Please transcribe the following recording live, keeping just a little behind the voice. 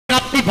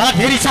bala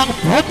diri sang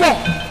bopo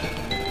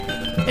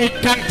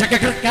ingkang jaga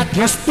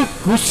kerkadios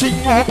tugu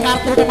singo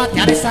kartu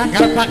kematian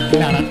sanggar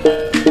pagelaran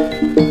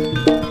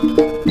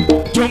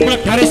jumlah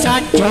dari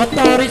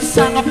sanjoto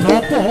risang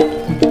bopo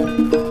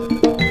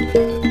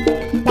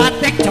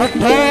patik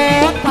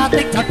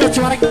jodoh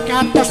suara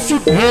kantos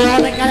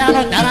sudah kaya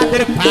no darah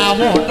dari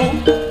bawono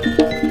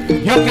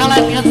yo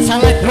kalian kan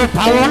salah dari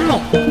bawono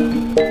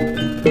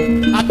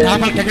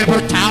adamel gegel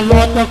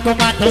bercalo toko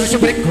madal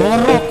seberi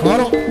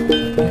goro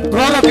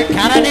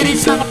kegara diri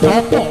sang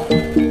bopo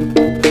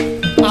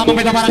ama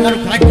beda barang karo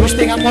grek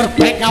gusti ngamor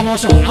baik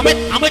kawoso amit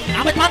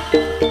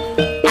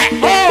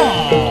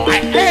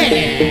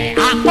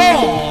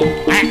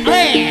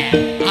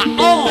man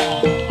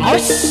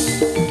aus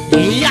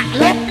iya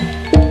lo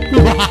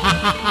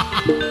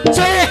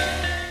cih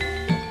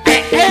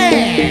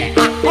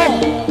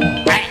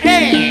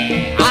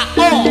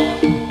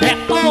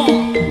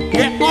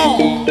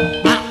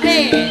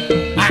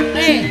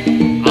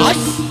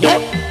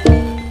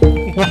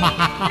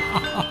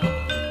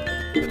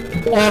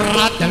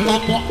ora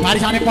delok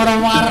barisane para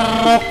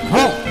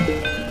warga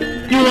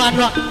yuwan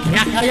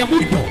Karya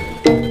Muda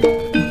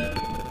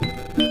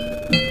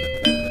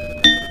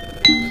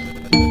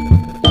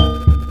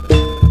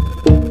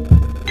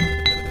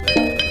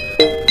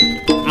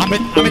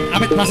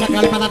amit bahasa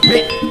Kalimantan B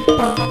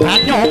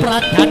Pradanyo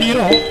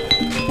Pradaniro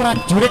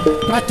prajurit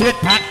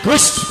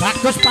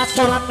bagus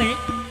pasorane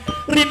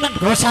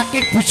rinenggo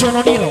saking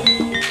busana nira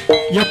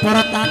ya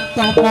para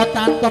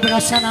tanto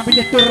pengasan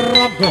amit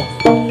turangga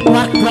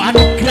warga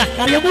Anugrah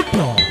Karya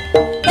Muda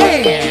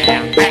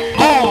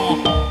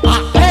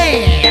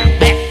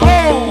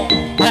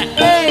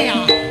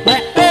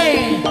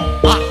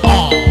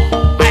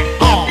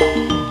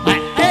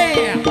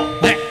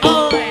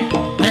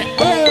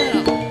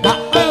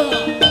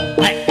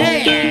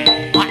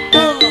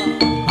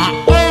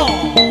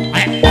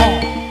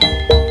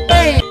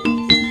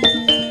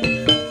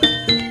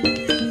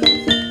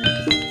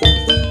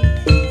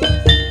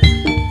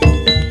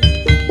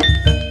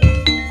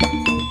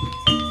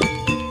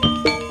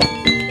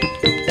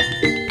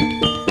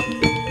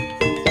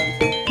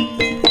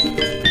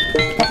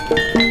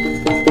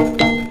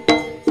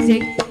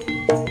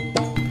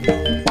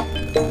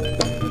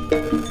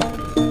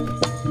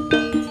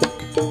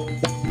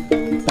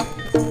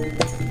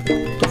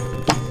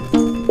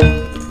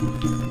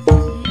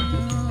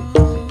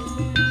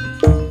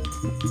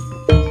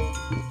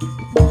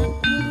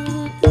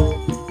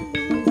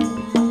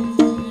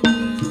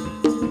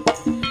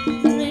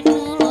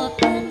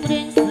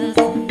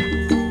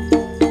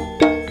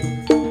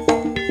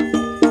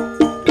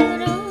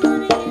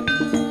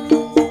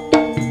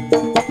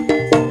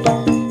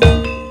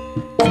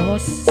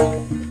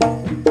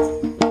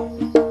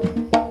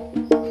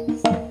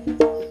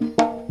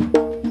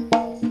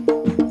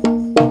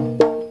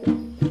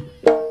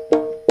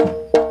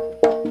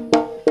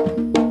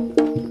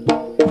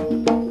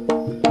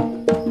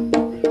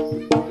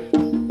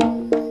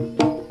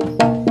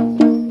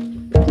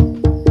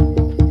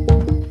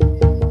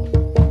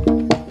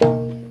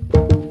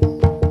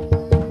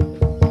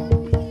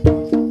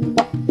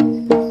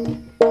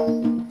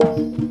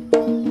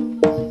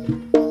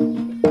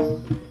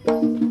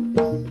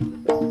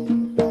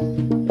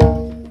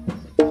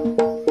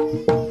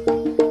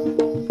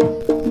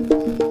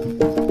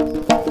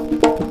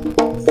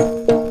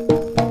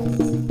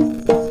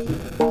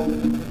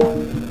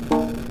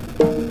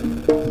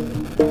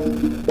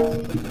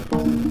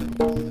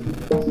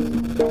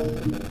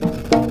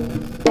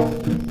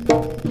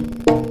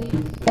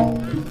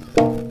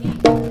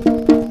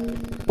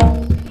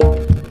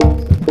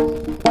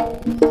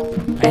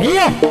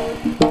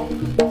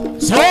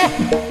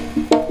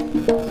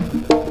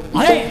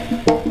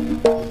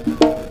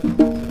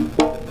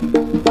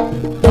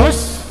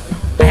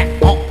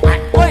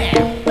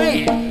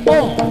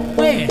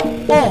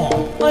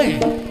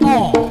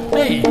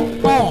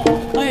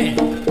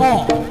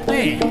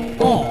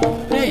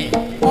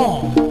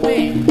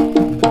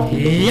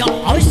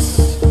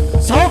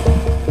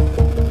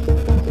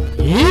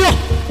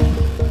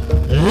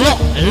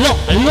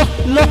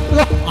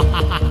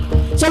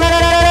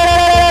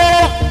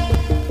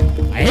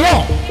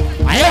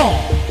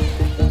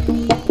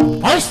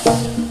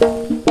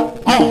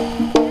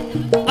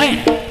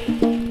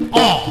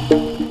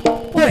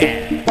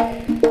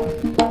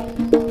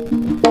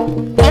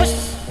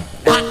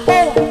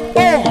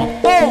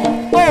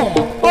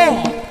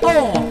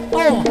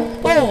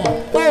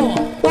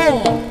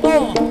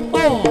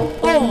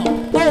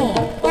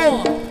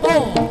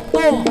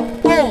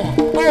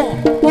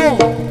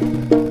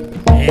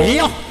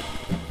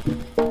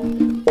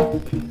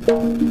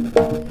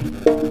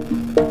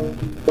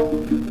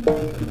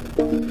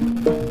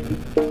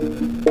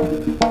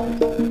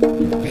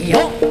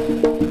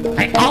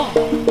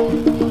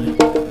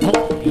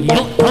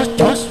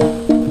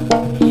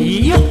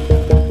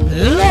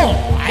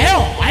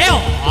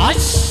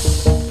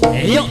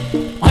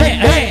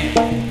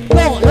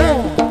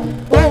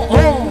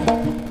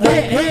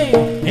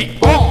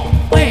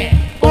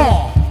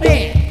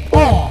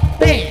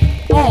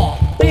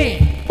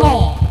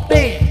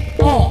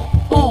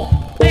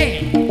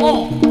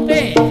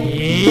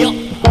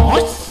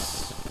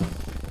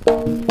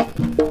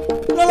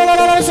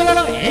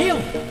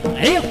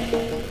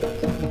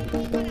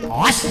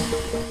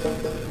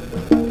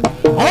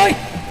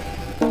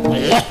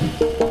Allah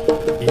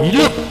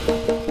hidup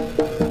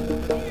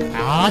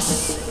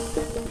as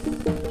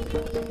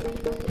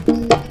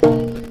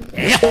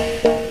iya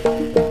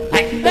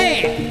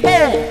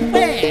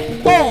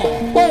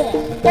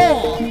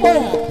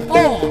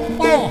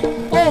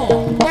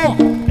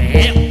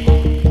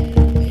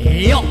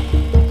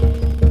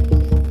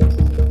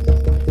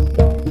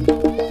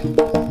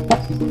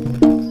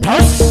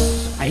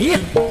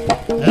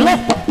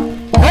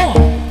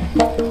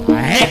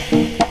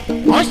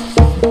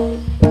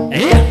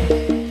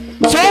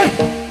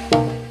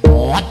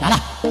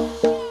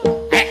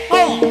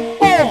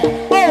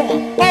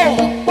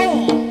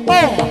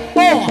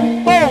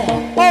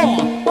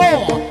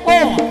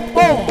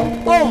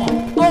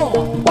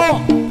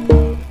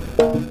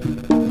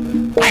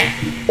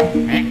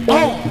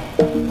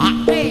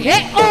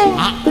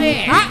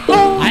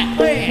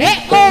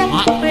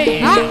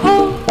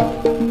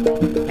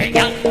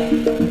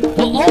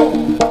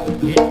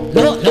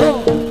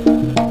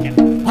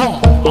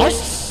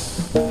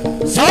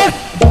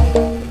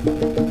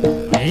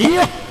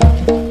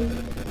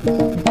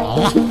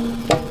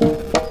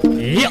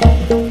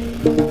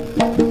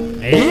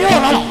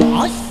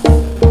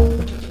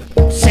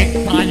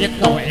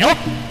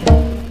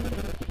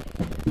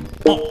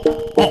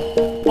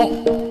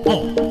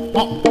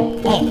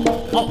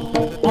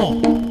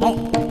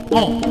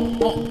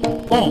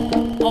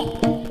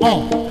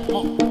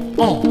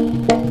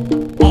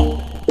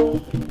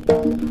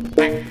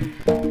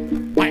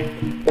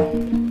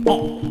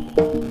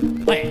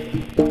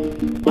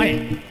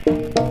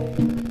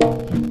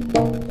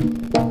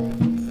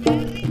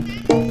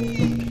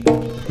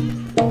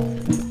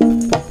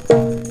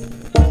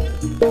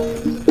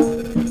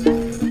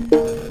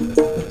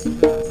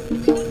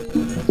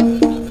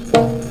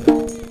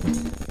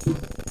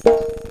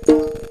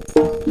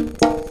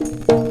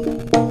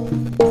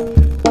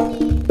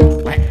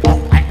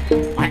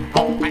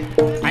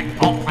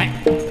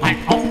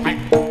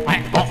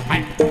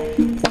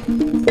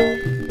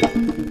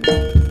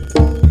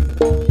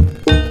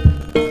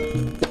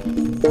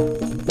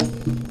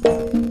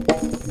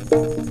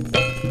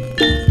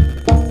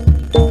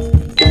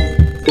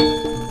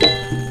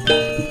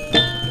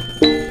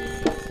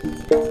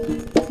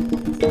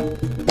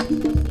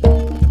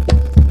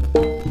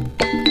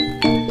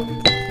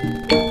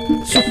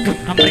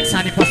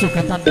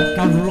pasugatan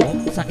kawula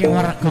saking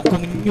warga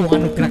Gongyu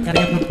Anugrah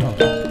Karya Muda.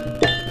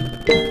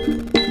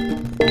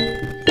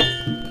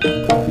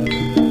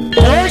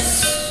 Terus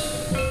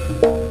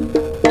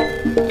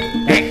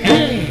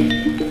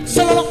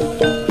selok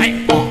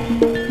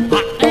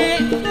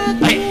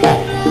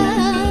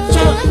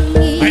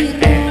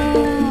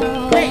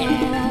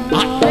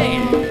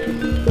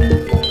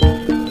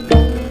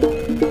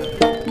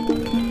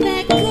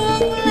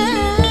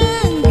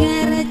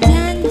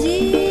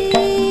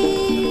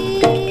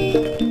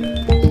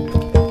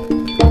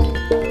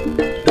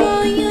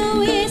Koyo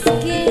wis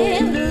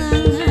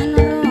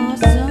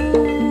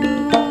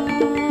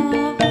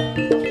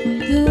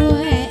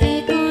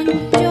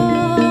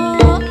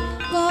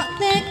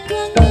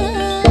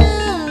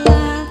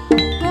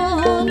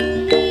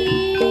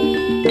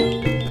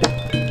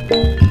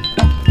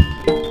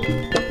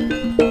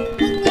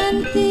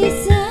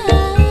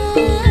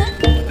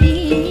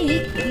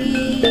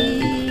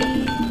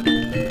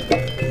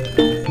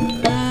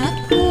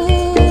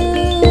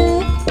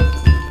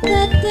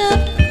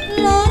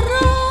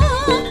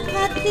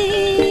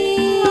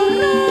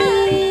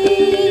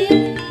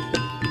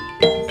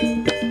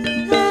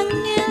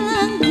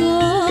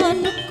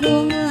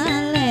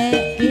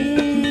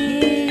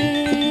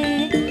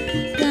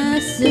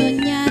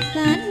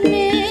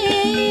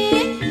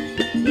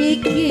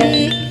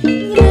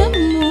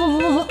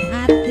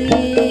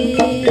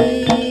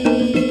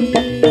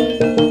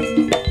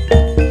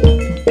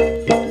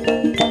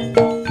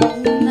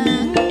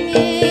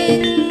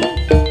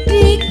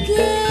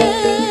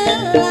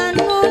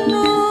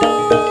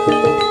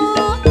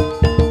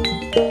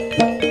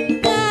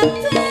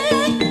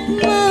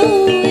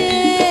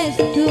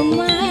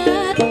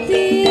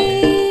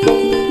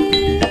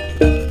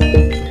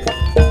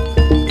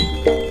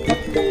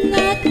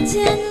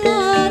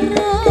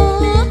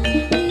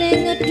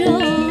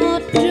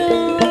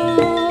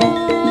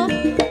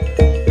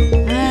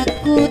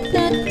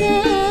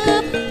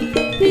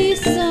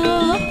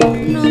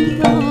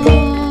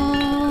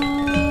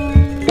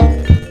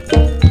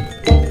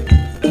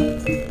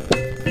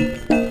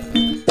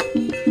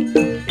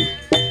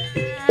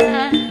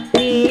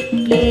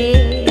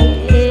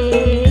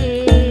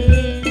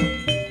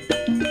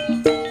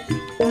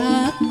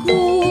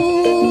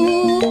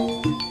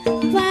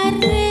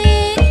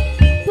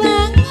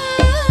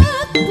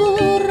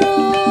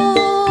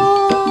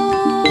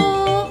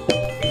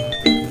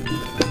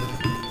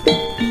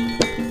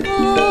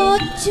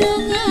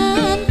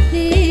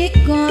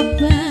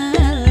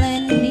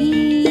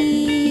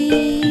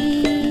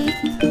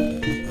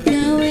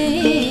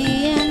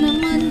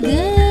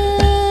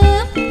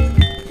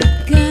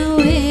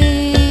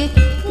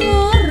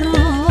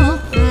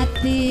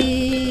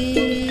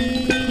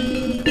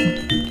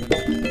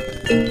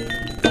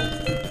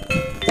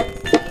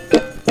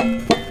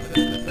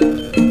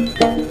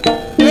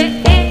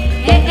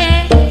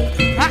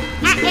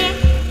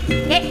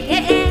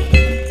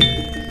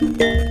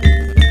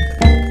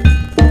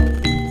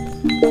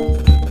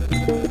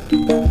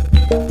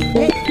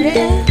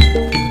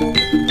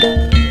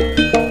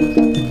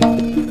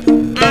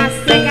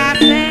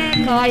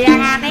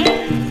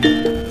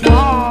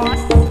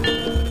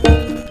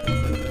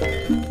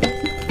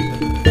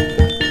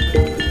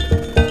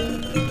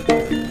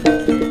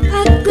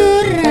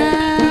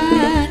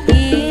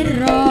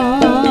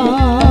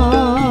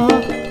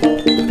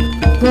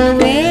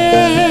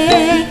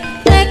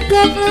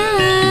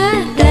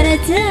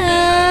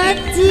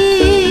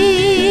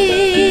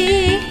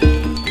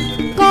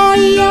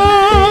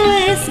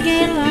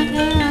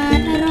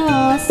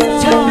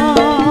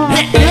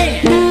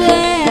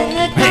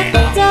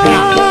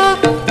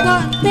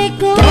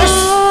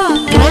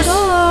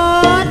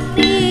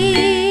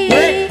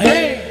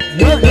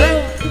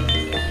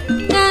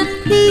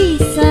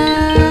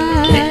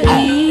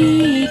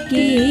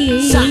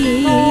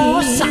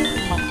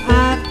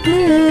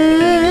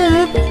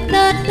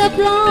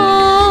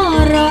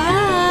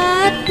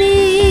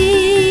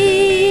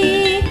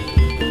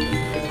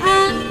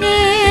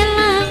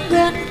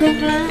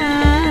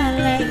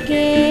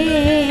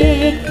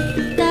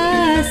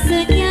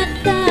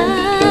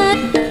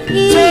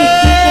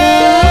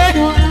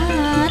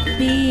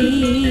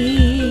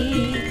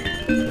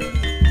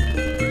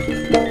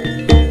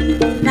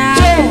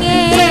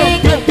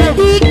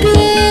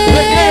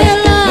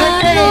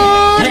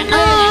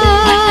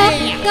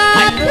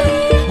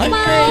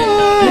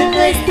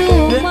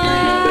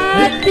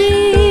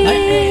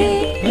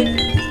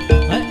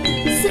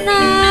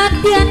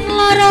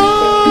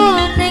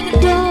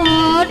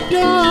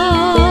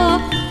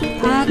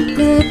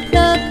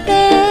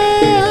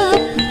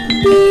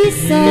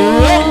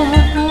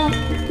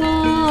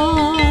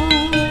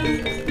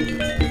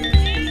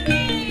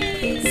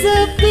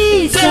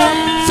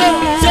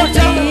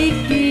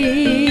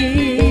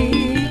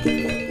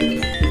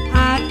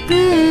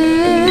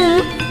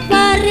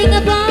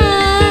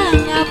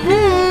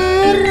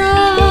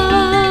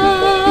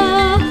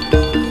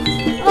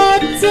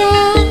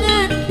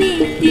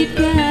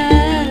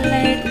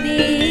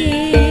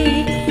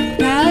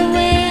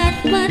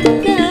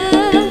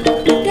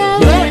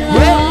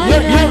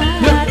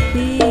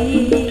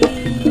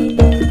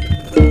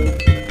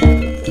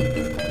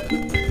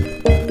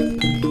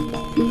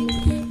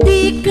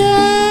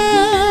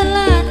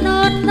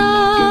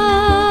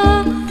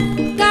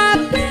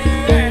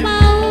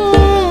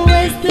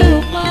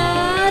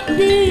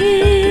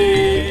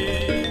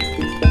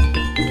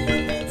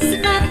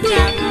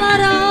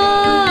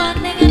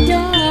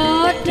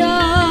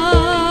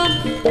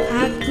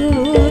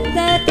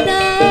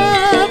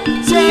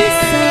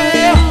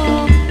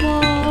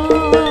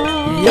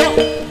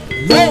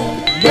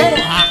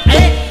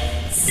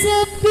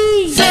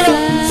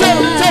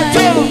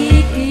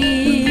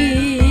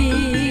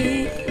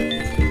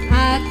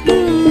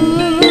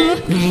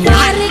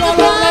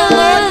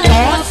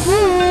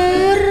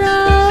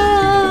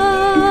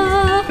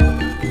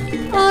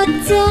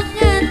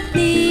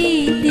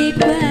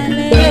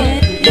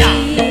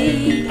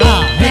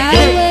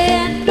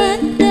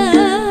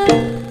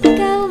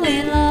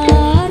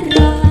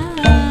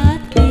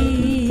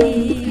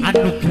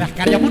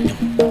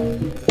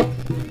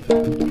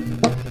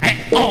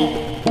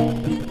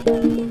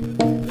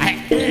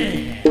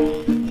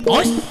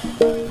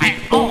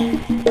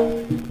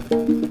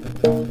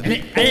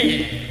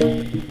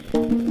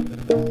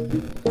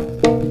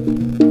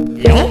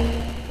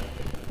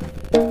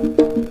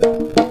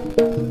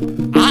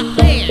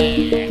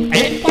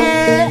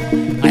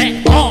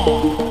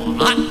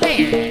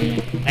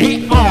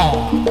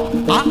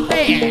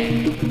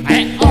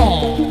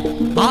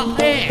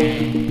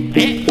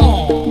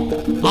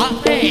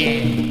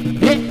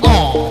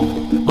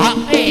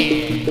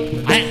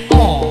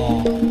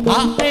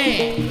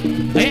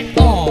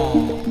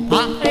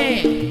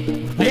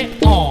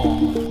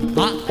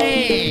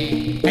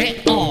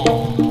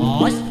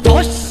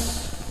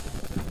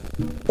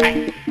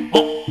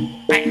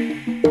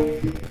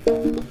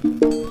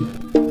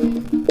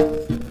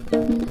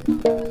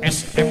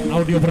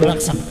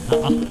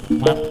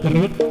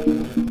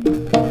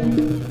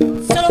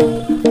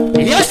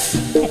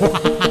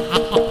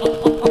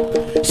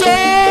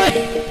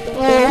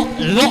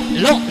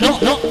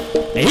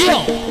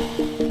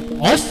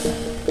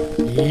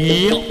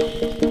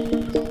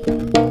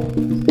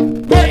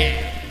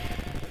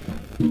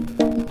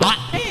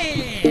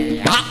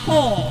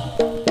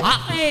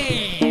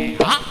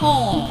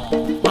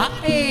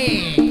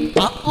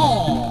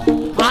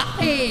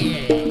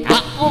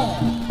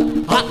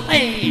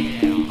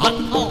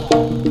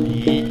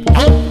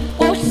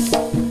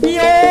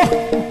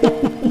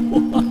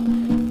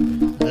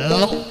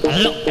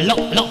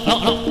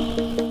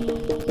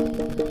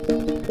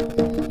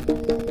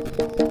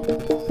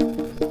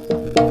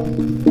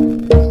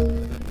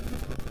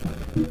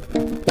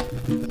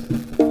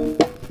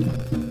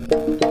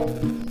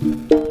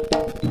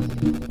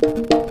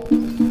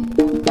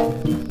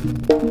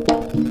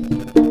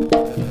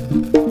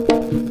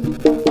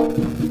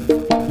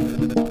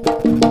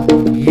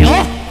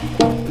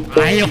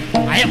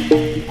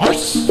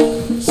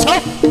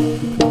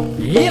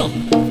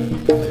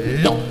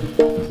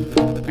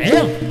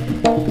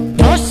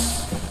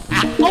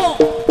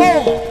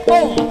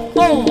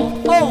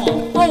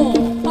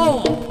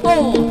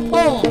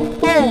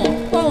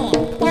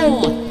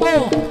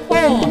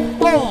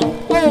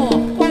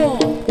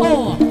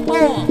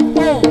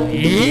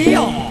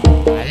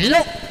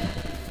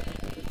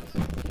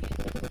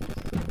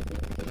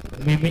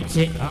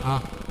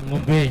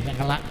Ngombe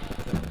ngelak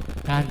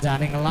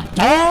kancane ngelak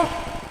cok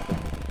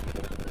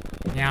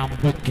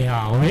nyambut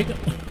gawe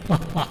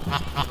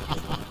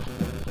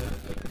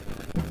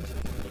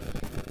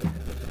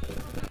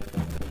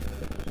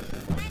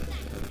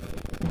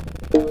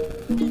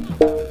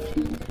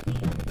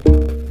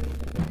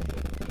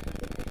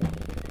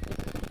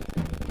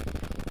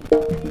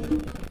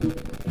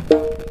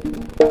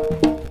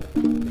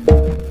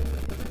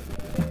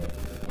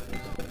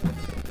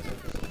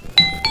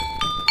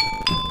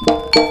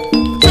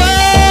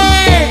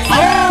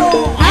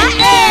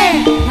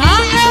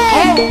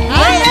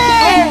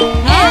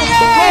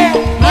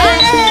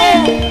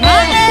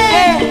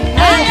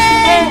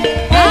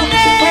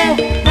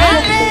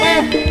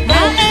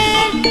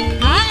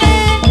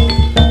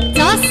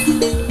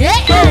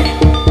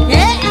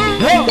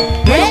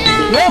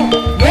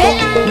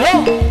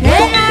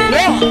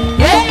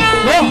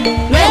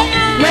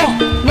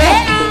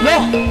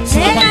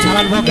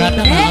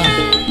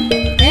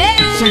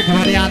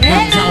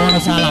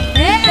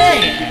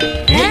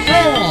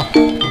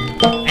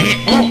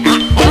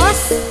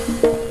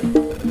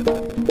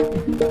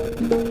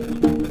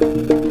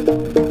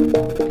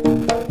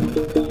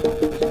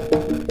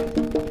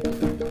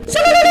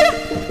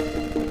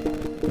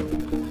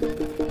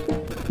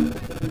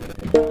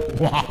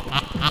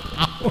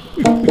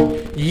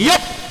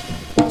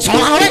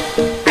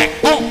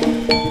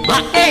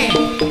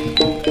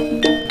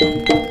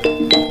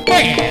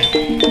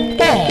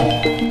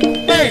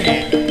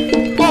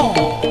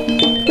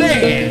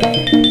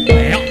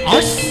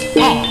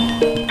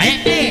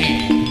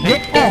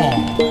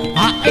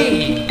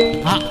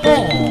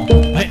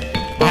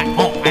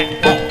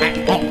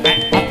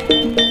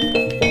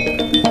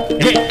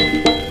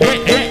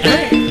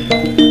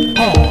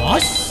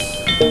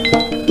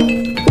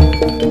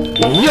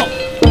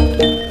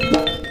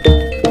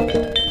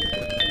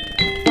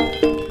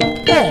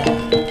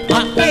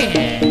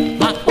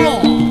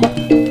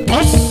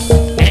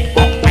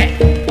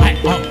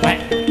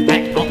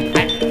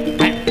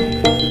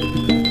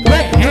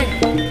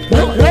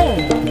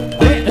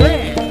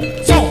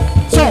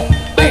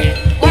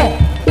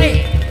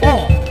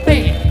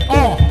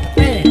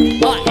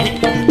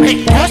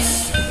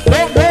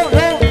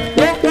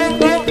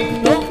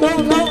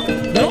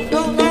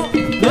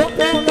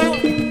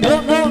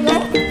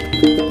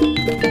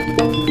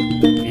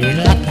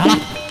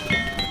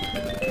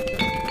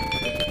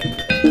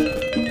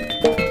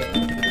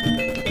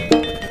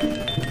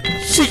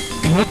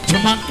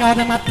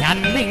jemangkane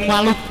madyaning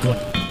walugun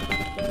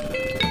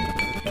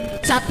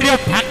satrio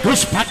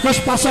bagus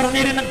pasar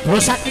niri nenggo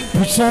saking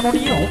busana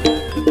nira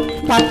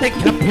pate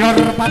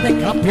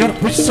glebyor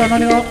busana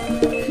nira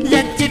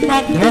yen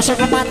cinandra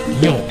saka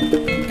madya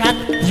kan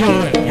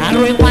wadya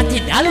karo ing wanci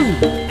dalu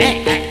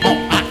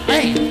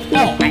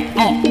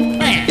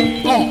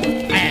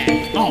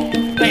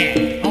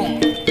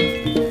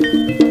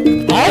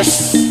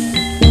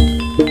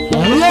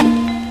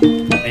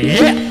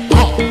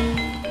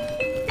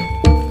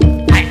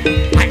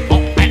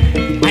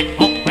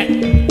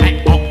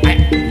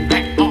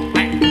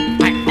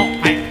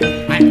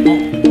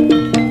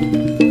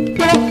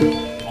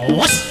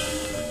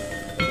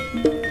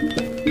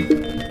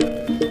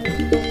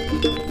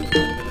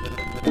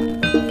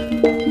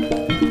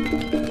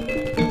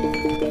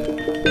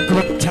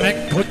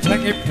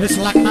iblis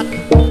laknat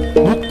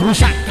uga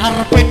sak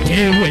karepe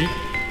dhewe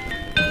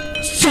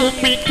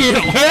sumikir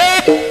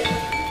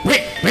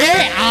be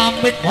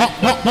amit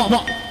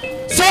mok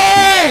se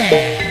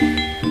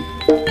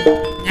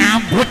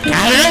nyambut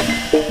gawe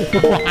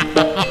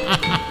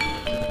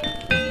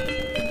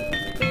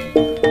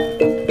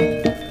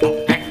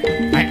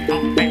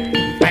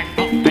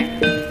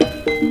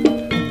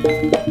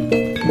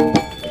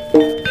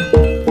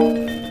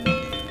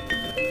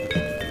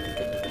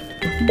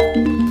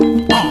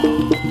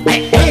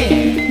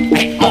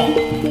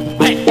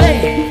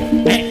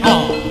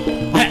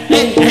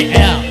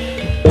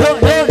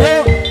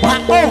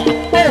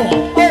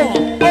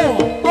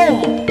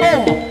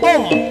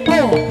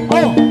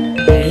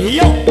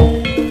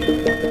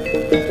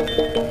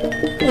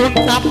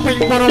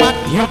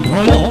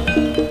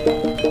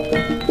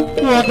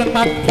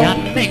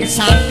madyaning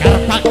sanggar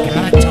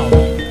pagraja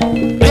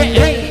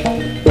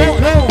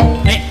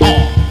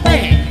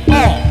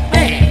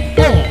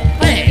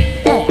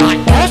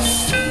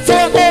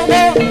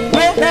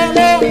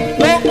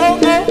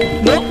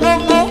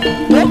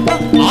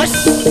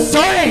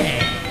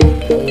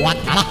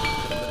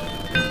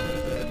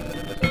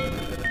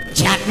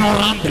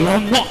Janoran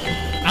delomok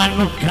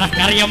Anugrah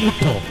Karya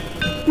Muda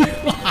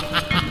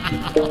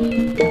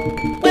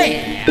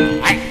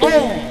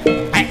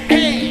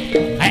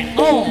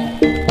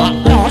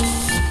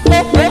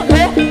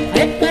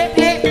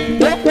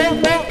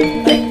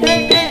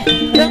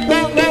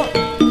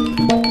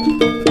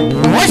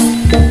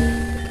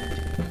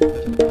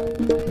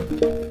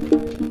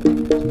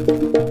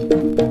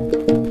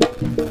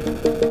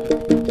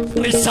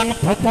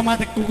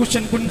Pemate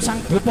kukusen pun sang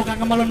dopo kang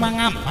kemalun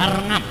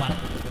mangambar-ngambar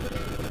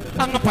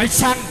pangebai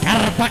sanggar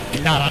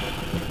pagelaran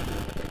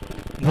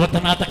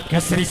mboten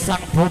ateges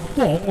risang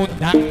bopo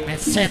ngundang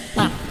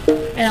setan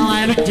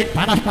elae lucit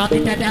panas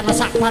pati dadi ana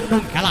sak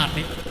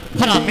panunggalane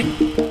rame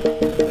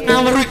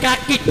ngawruhi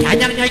kaki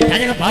danyar nyai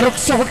danyar baruk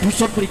saha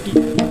dusun mriki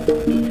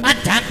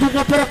ajanku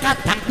ngoporo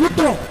kadang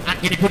putra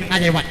anggenipun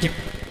ngayahi wajib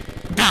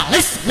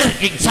kalis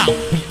ing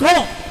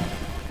sambika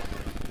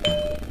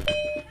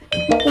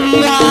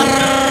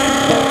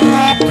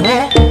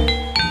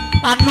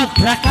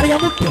Anugrah Karya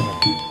Muda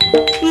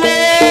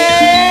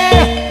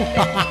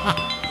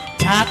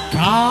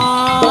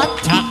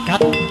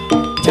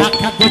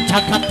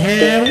jagat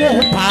dewa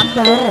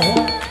Bathara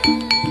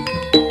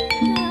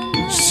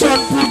sun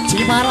puji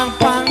marang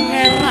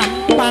pangeran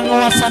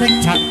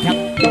panguwasaning jagat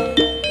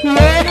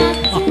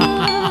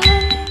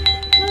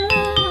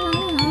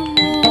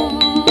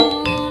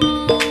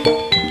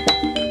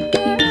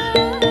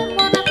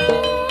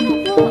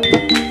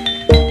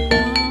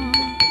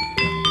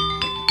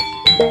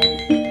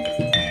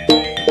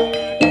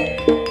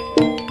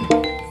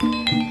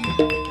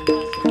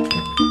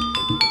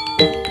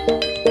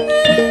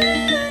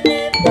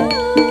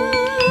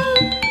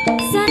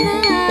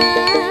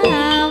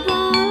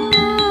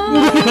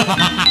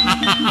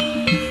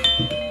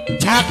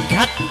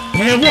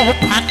Dewa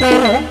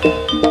Bathara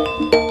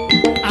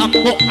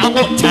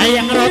amuk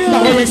jayang rata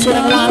oleh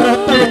surang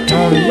larata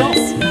jaya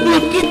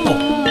kita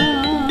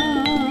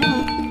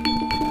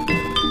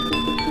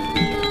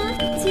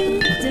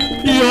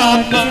ya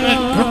banget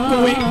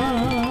kuwi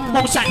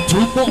mong sak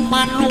jupuk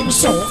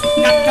manungsa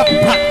kang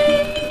kebak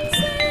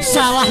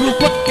salah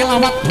luput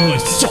kelawat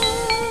dosa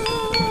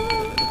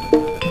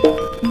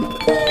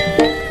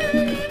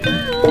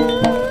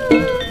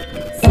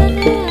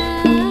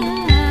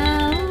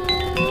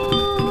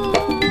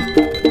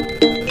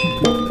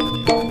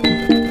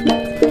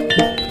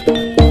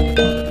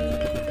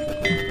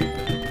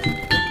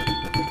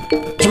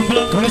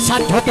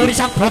Sadhoto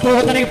risang boto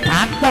wonten ing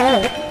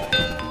Bantul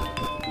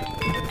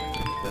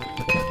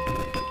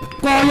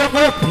kaya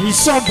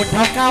bisa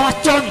mbedhal kawas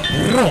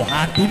condro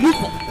hatimu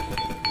kok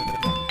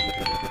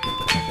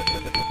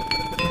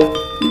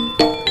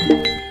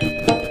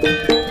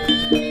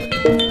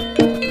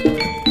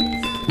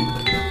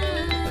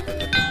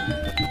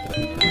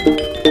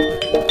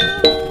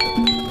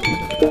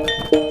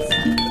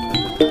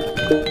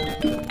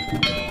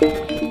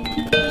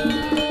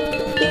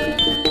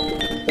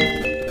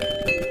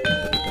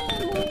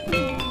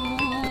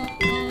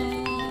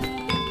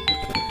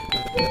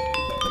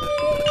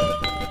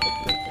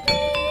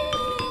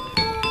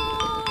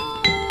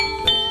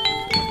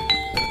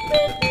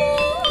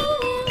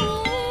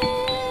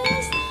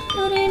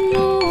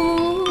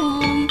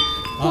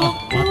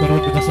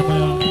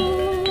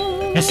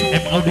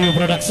Audio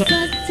Production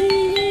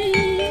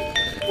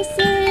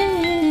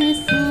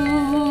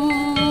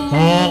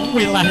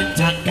wilayah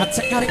jagat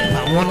sekaring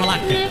bawana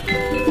langgeng.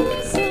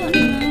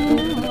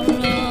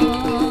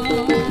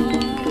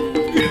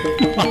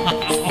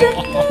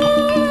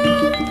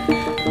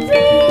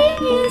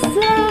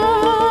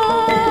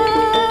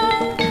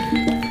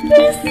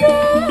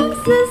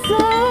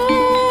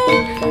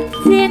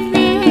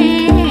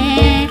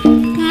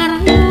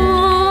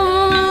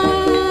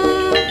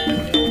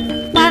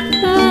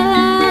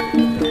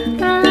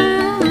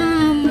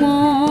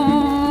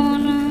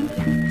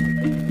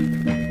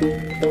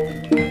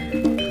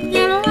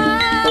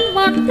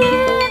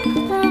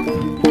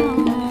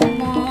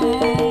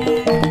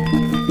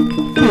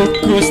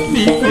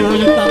 Gusti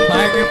kula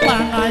tambahke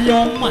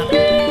pangayoman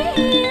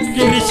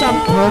kirisan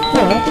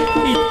bapa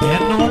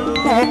idenono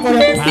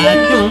kaya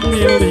banyu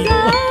mili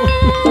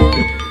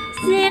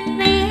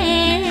sine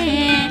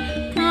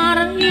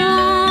karya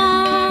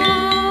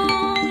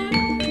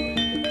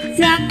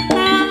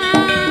jaka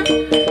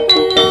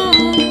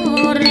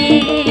ure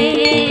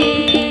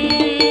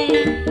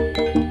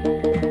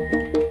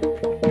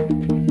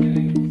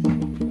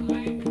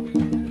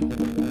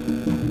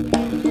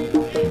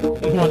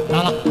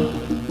watalah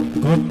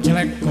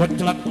gojlek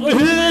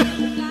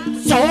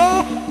so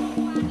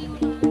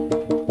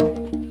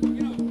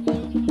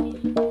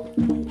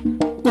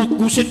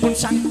kukusin pun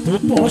sang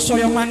bapa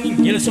saya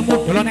manginggil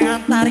semudala ning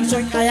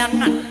antariksa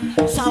kayangan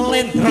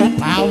salendra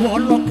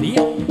bawana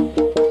griya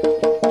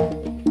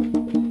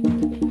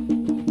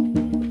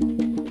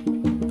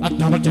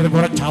kadamel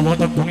Jawa Jawa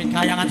tebongi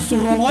kayangan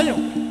Suralaya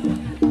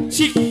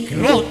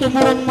sigra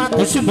tumurun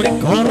mados sumbering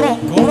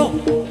gara-gara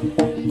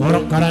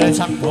gara-gara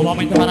sang bawa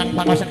minta marang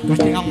pangawasan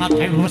Gusti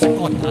ngangake lurus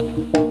kodrat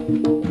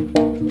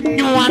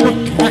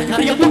Anugrah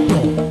Karya Muda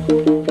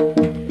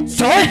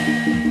soe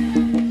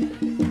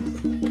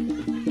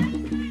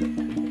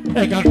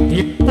ingkang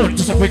dipun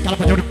sesepuh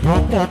kalebet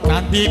bapa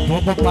kanthi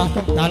bapa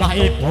Pratung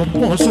dalahe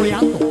bapa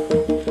Suryanto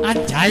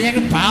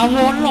anjayeng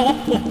bawana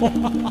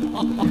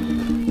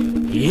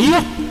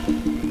iya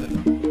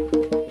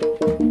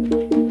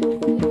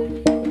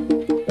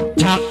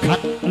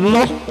jagat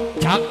loh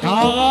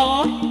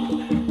jagat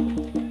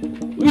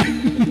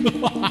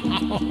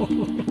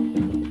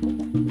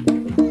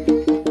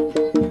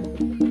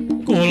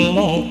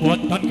kula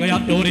boten kaya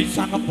duri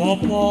sang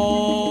bapa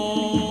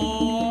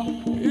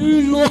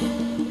lho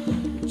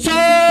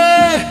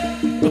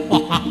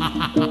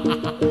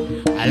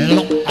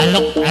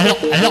alok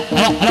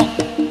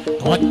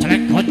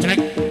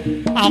gojlek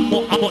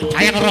amuk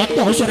jayang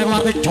rata sore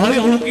wate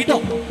jaya lukita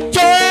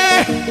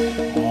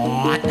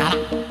oh atal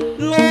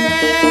lho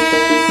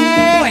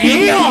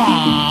iya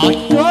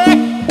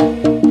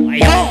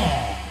ayo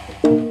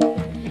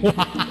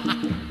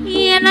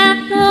yen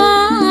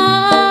aku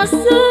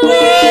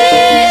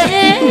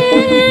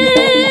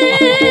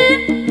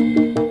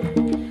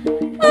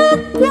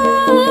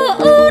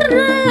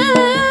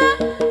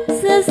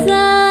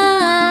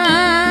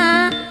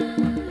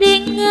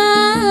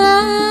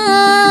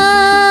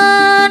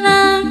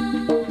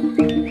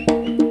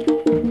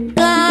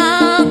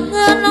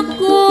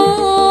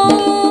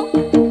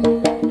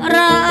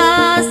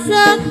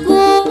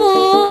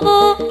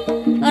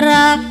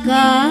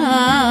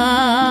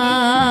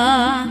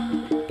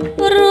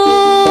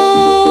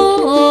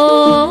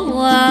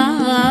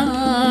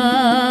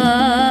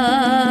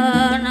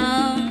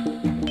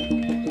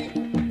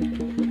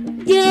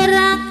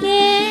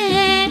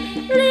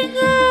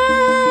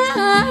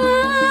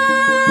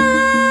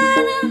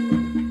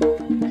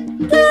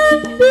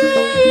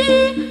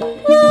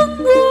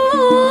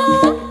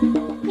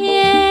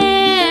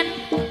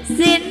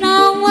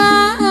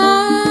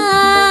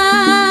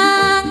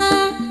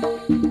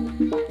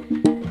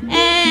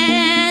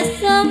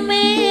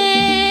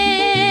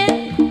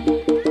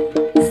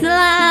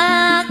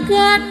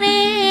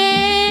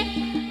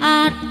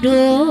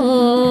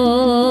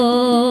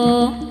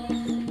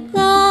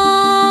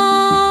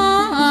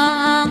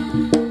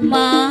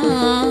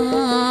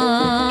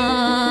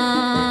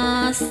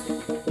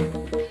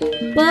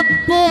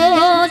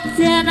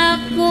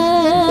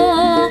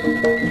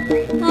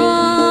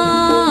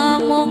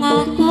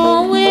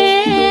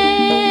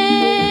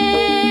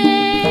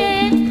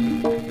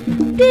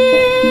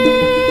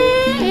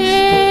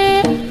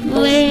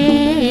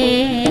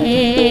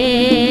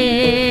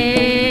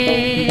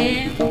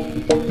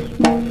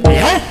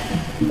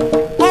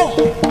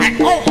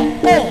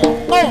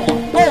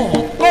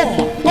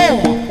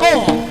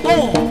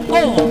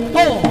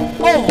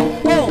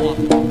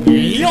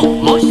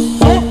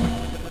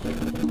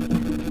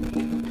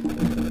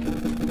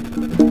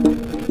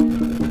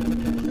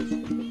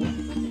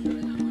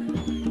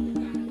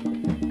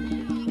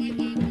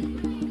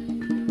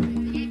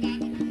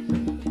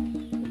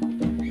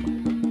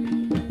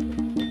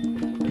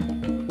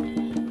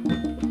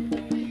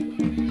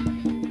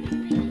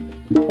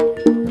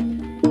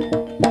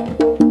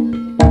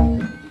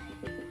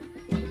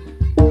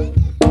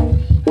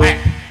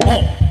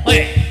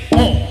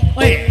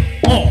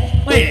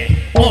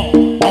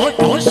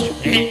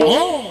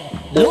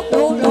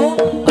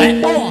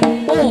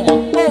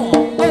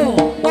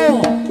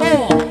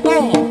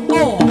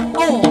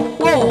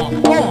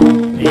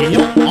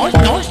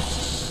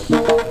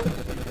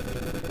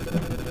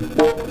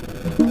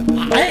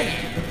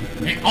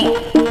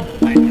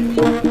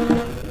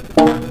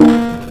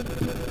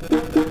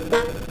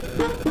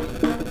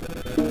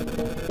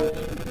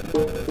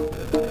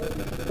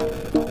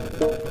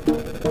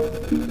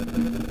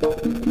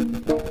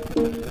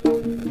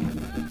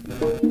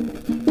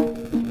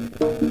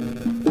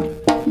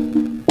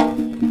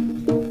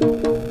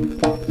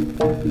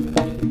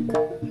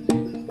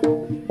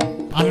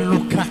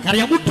Anugrah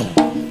Karya Muda.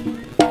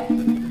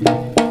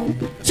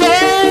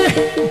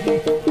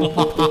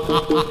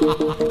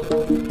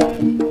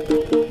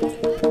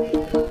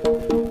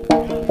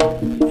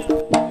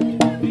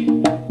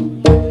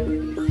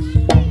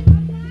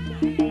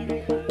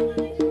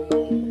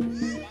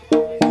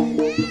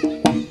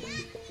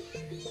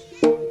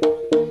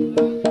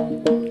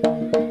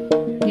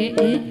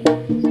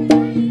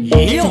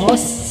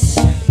 Yos.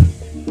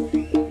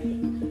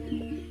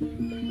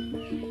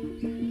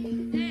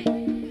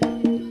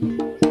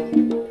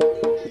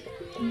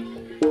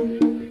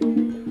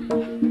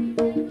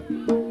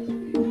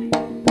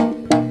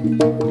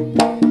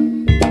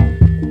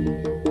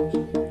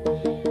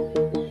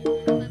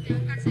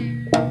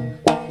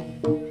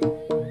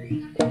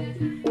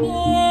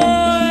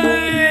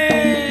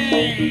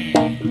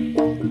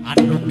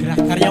 Anugrah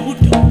Karya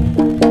Muda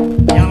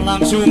yang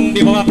langsung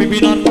di bawah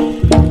pimpinan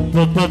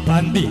Bobo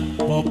Bandi,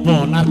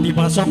 Bobo Narti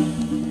Basong,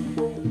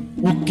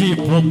 ugi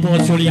Bobo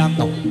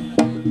Sulianto.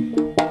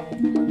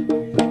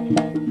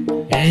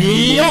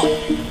 Iyo,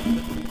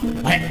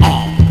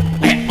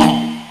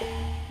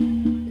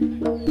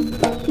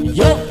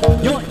 yo,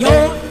 yo,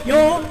 yo,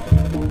 yo,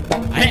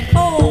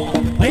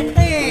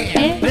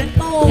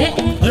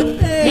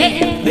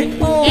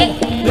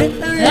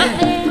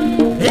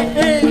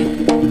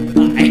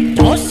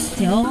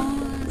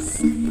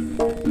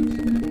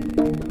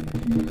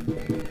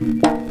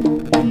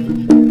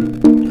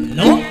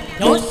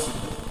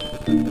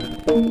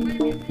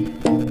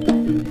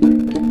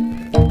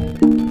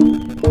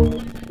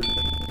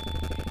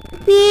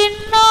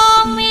 Dino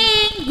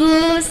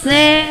minggu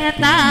sing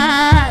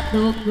tak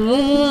tunggu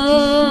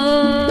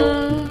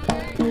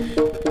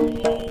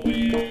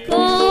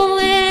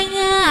kowe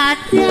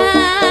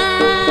ngajak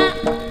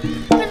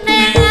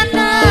ning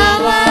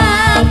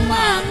tawamangu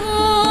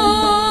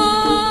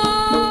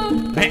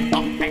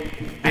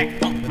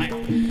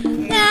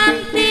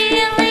nganti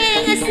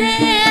ling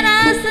sira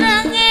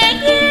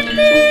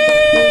srengenge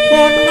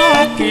ono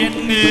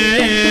kene.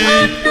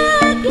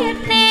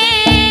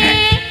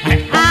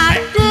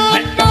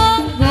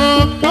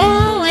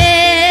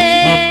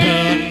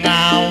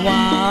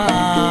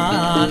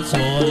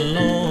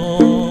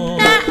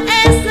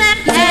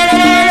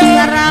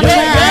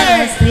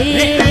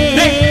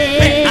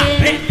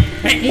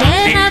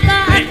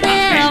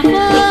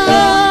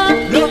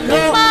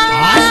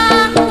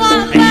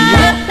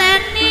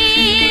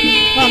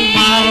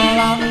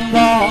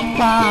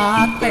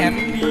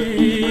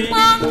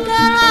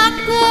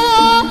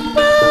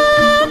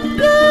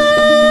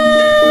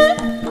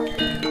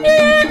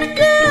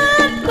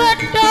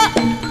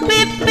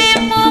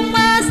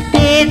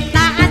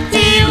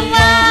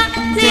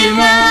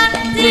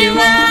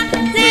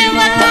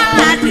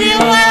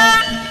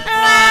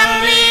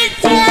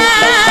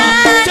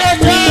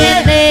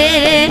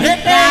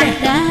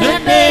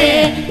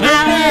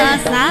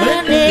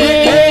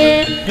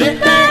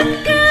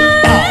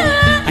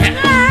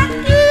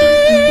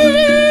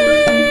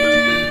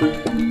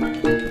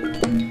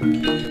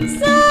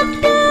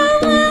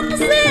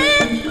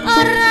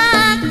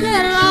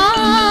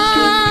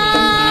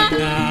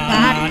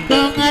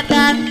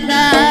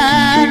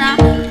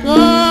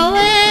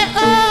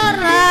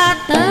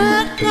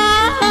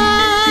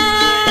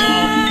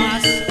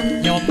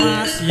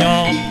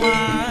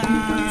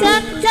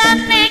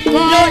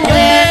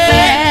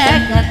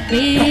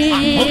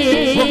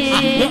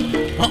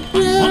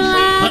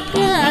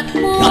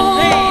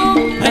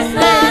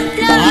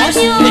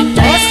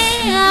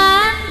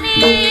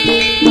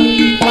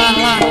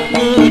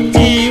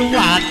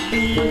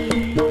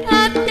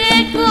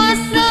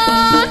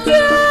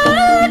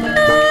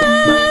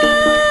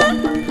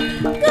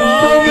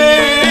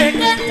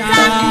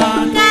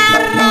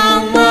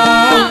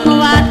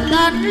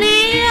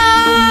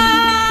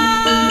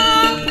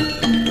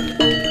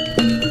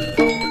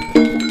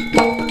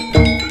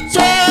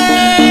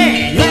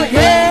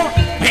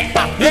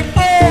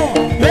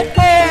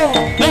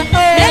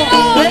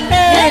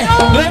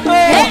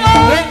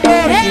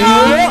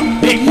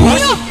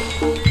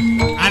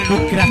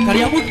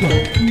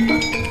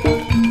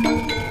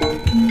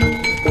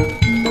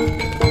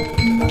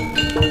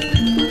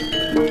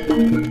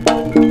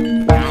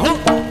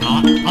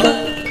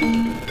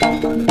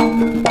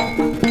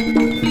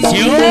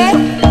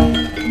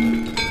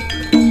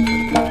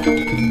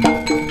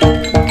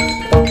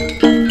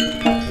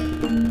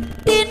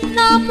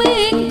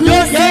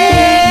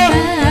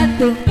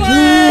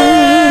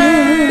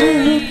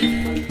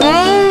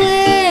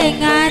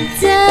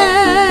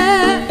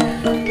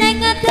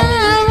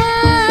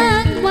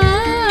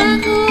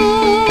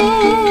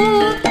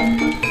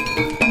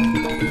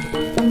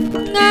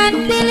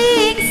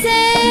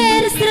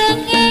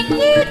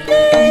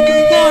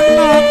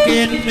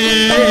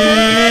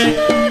 kene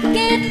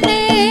kene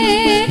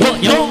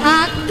yo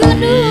aku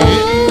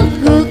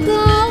nunggu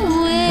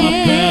kowe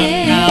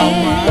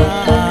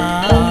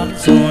kawan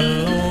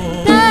solo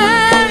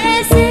tak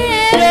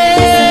esir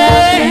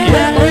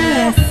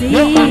Reaksi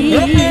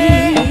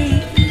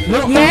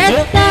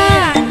Yeta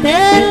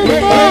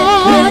telepon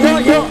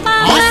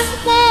malah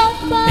kok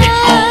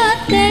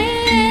pateni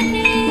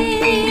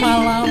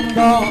malam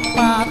kok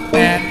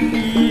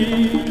pateni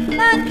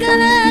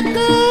Makan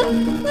aku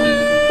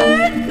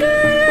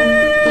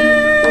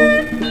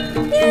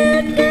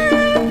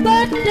tidak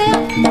pada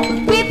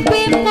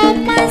pipimu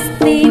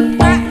pasti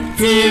tak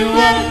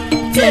jiwa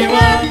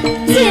jiwa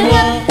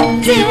jiwa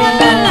jiwa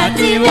lala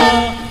jiwa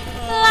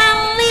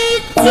lali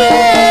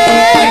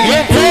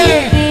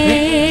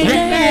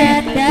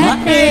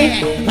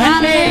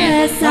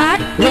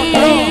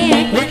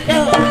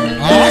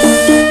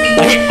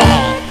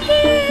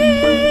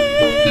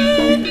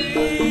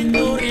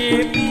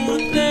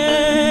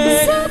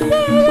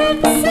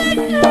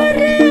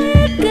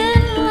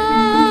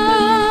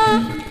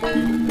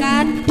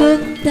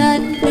kadung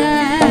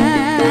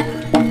dandan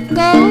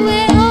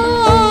kowe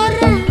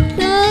ora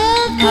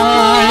teko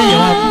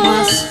yo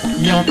mas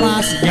yo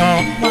mas yo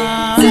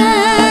mas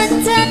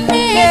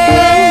janjane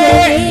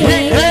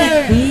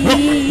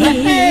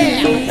kowe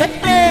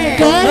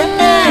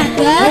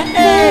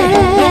gelagaku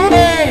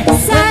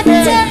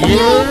sajak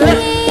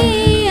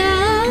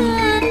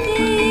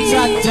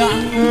sajak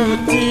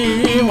uji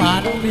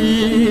wani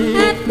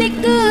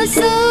hatiku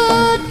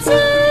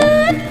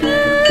sujud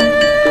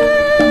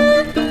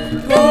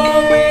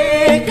kowe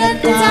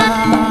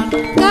kencan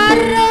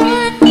karo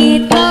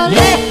wanita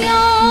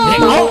liya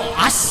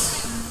as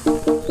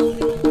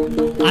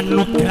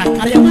Anugrah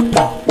Karya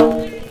Muda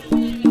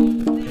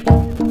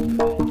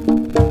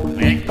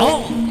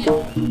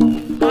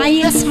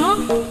ayo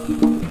song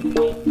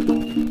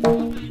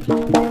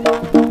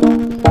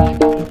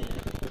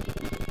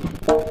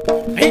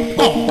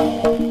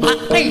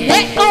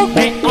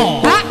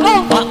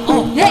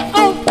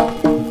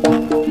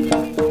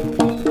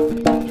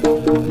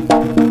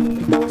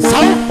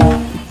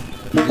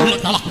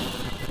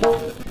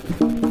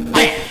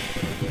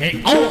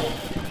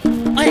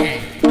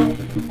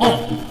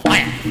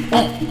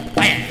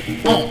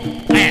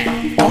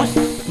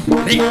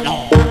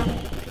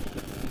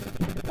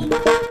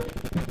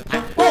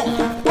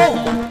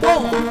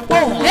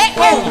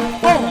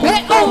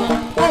Oh,